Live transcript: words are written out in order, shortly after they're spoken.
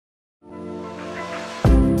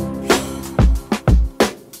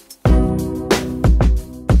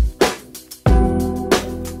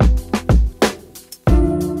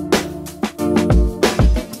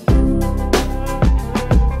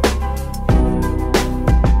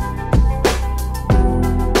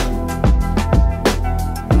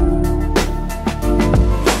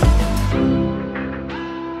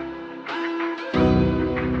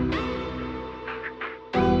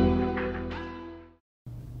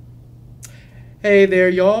Hey there,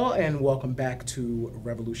 y'all, and welcome back to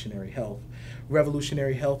Revolutionary Health.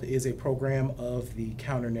 Revolutionary Health is a program of the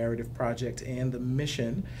Counter Narrative Project, and the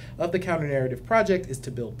mission of the Counter Narrative Project is to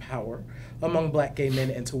build power among black gay men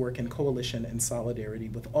and to work in coalition and solidarity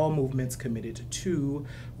with all movements committed to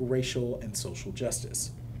racial and social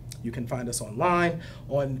justice. You can find us online.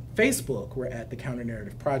 On Facebook, we're at the Counter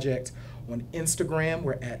Narrative Project. On Instagram,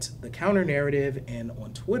 we're at the Counter Narrative, and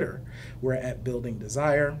on Twitter, we're at Building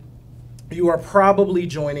Desire. You are probably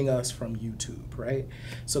joining us from YouTube, right?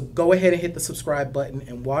 So go ahead and hit the subscribe button,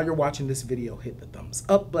 and while you're watching this video, hit the thumbs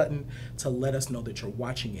up button to let us know that you're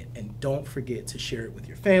watching it. And don't forget to share it with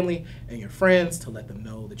your family and your friends to let them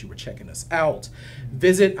know that you were checking us out.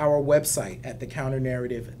 Visit our website at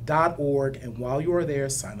thecounternarrative.org, and while you are there,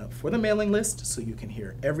 sign up for the mailing list so you can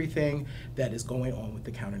hear everything that is going on with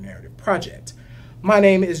the Counter Narrative Project. My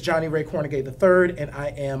name is Johnny Ray Cornegay III, and I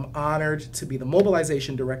am honored to be the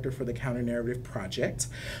Mobilization Director for the Counter Narrative Project.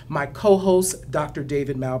 My co-host, Dr.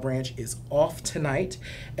 David Malbranch, is off tonight,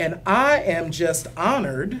 and I am just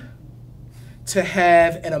honored to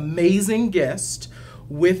have an amazing guest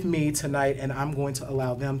with me tonight, and I'm going to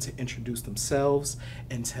allow them to introduce themselves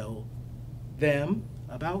and tell them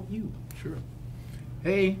about you. Sure.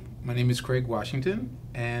 Hey, my name is Craig Washington,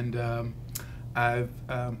 and I've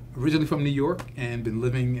originally from New York and been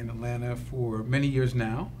living in Atlanta for many years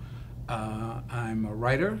now. I'm a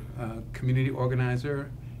writer, community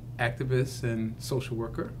organizer, activist, and social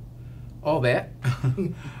worker. All that.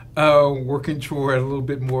 Working toward a little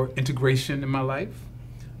bit more integration in my life.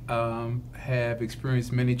 Have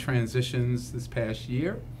experienced many transitions this past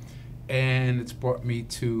year, and it's brought me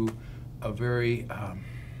to a very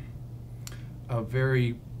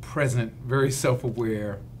present, very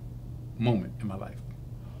self-aware moment in my life.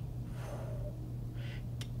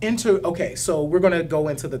 Okay, so we're going to go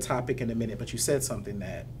into the topic in a minute, but you said something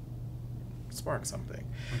that sparked something.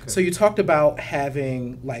 Okay. So you talked about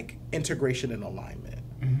having like integration and alignment.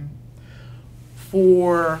 Mm-hmm.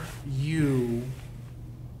 For you,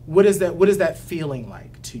 what is that feeling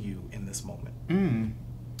like to you in this moment?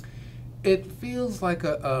 It feels like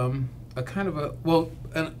a kind of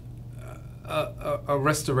a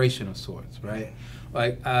restoration of sorts, right?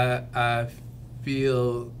 Like I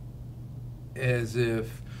feel as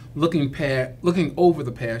if looking over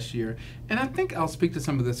the past year, and I think I'll speak to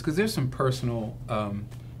some of this because there's some personal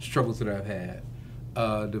struggles that I've had,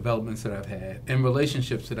 developments that I've had, and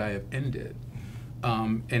relationships that I have ended.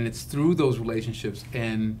 And it's through those relationships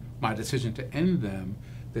and my decision to end them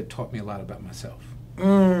that taught me a lot about myself,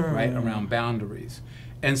 right, around boundaries.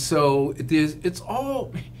 And so it's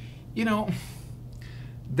all, you know,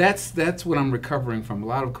 that's what I'm recovering from, a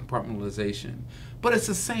lot of compartmentalization. But it's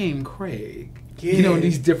the same Craig, you know, in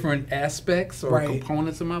these different aspects or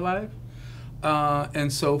components of my life.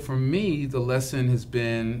 And so for me, the lesson has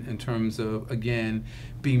been in terms of, again,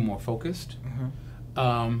 being more focused,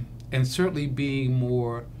 and certainly being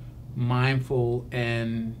more mindful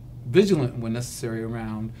and vigilant when necessary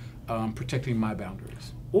around protecting my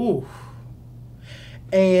boundaries. Ooh.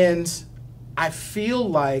 And I feel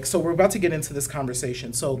like, so we're about to get into this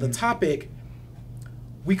conversation. So the topic,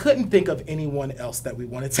 we couldn't think of anyone else that we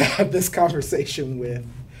wanted to have this conversation with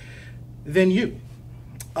than you.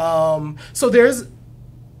 So there's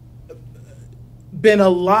been a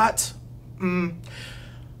lot,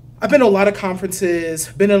 I've been to a lot of conferences,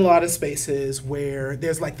 been in a lot of spaces where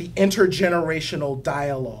there's like the intergenerational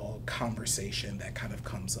dialogue conversation that kind of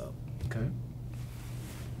comes up. Okay.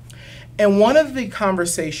 And one of the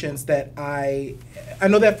conversations that I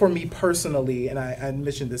know that for me personally, and I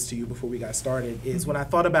mentioned this to you before we got started, is when I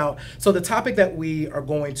thought about, so the topic that we are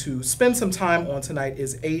going to spend some time on tonight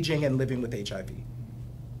is aging and living with HIV.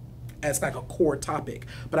 As like a core topic,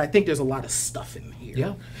 but I think there's a lot of stuff in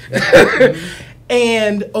here. Yeah.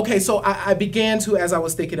 And okay, so I began to, as I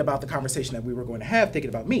was thinking about the conversation that we were going to have, thinking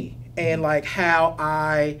about me and like how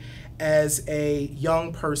I, as a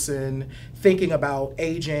young person thinking about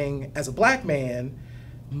aging as a black man,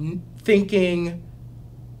 thinking,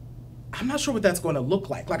 I'm not sure what that's going to look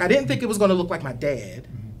like. Like I didn't think it was going to look like my dad.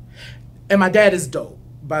 And my dad is dope,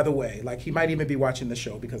 by the way. Like he might even be watching the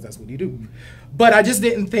show because that's what you do. But I just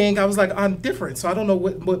didn't think, I was like, I'm different. So I don't know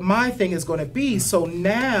what my thing is going to be. So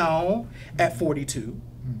now at 42,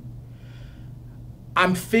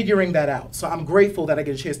 I'm figuring that out. So I'm grateful that I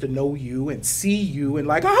get a chance to know you and see you and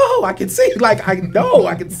like, oh, I can see, like I know,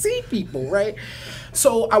 I can see people, right?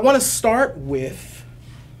 So I want to start with,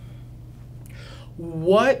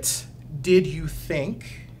 what did you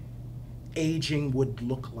think aging would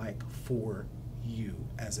look like for you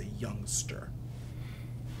as a youngster?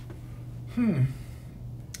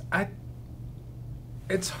 I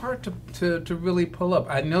it's hard to really pull up.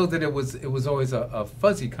 I know that it was always a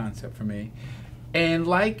fuzzy concept for me, and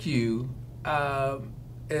like you,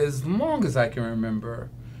 as long as I can remember,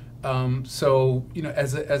 so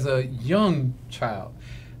as a young child,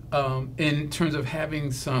 in terms of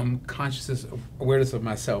having some consciousness awareness of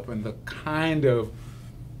myself and the kind of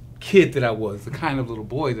kid that I was, the kind of little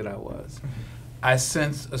boy that I was, I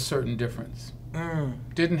sensed a certain difference.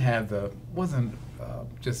 Wasn't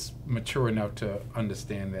just mature enough to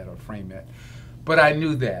understand that or frame it. But I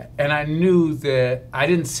knew that. And I knew that I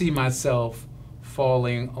didn't see myself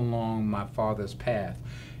falling along my father's path.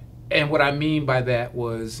 And what I mean by that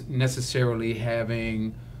was necessarily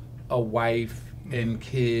having a wife and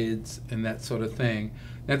kids and that sort of thing.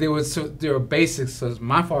 Now there were basics. So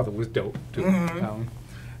my father was dope too.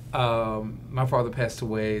 My father passed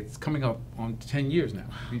away. It's coming up on 10 years now.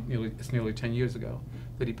 It's nearly 10 years ago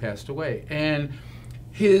that he passed away. And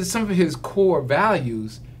some of his core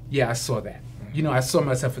values, I saw that. I saw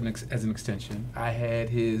myself as an extension. I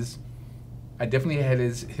definitely had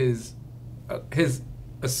his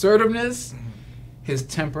assertiveness, his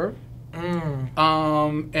temper,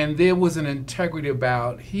 and there was an integrity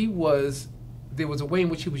about. There was a way in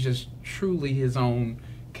which he was just truly his own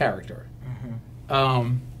character.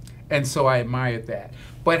 And so I admired that.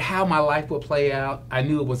 But how my life would play out, I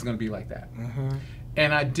knew it wasn't going to be like that.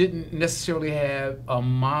 And I didn't necessarily have a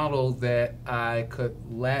model that I could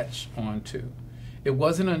latch onto. It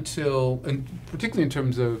wasn't until, and particularly in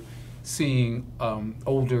terms of seeing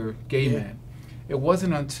older gay men, it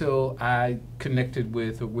wasn't until I connected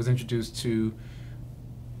with or was introduced to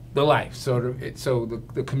the life, so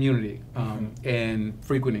the community, and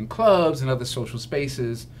frequenting clubs and other social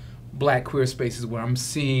spaces, Black queer spaces, where I'm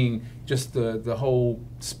seeing just the whole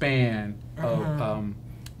span of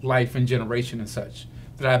life and generation and such,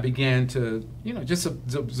 that I began to just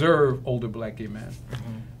observe older Black gay men.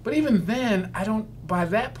 But even then, by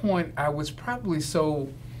that point, I was probably so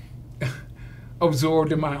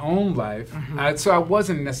absorbed in my own life, so I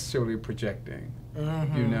wasn't necessarily projecting.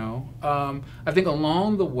 I think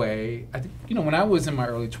along the way, when I was in my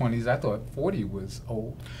early 20s, I thought 40 was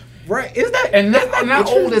old. Right? Is that and not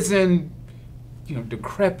old as in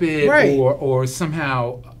decrepit, right, or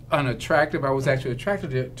somehow unattractive. I was actually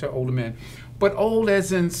attracted to older men, but old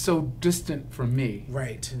as in so distant from me,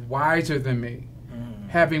 right, wiser than me,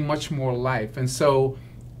 having much more life. And so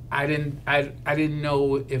I didn't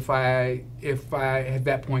know if I at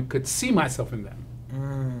that point could see myself in them.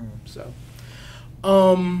 So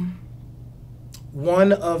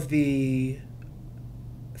one of the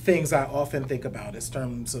things I often think about in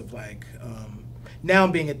terms of now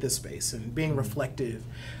being at this space and being reflective,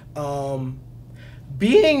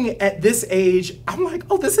 being at this age, I'm like,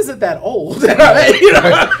 oh, this isn't that old.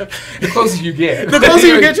 The closer you get,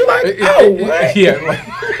 you're like, oh, what?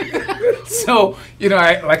 Yeah. So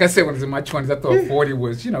like I said, when I was in my 20s, I thought 40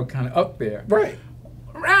 was kind of up there. Right.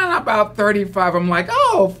 Around about 35, I'm like,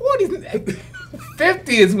 oh, 40,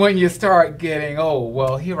 50 is when you start getting, oh,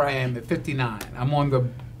 well, here I am at 59.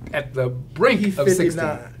 I'm at the brink of 60.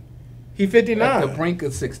 He 59. At the brink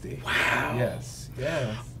of 60. Wow. Yes.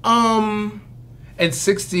 And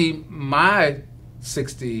 60, my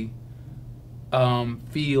 60,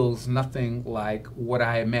 feels nothing like what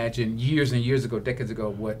I imagined years and years ago, decades ago,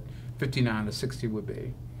 what 59 or 60 would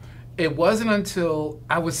be. It wasn't until,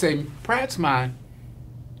 I would say, perhaps my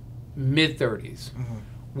mid-30s,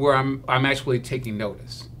 where I'm actually taking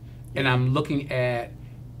notice. And I'm looking at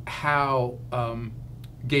how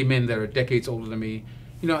gay men that are decades older than me,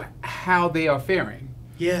 how they are faring.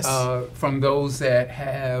 Yes. From those that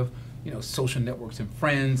have, social networks and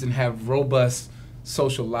friends and have robust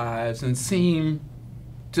social lives and seem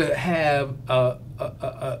to have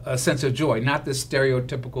a sense of joy, not this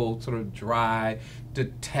stereotypical sort of dry,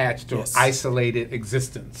 detached or isolated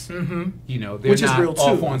existence. They're which not is real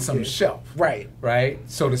off too. on some shelf, right,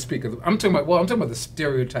 so to speak. I'm talking about the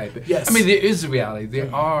stereotype. Yes. I mean, there is a reality.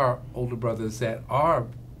 There are older brothers that are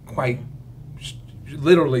quite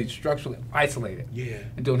literally structurally isolated,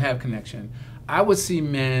 and don't have connection. I would see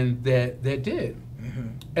men that did.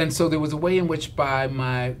 And so there was a way in which by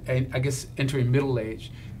my, I guess, entering middle age,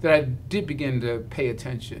 that I did begin to pay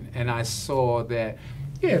attention, and I saw that,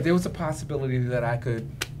 there was a possibility that I could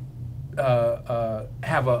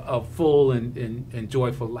have a full and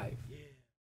joyful life.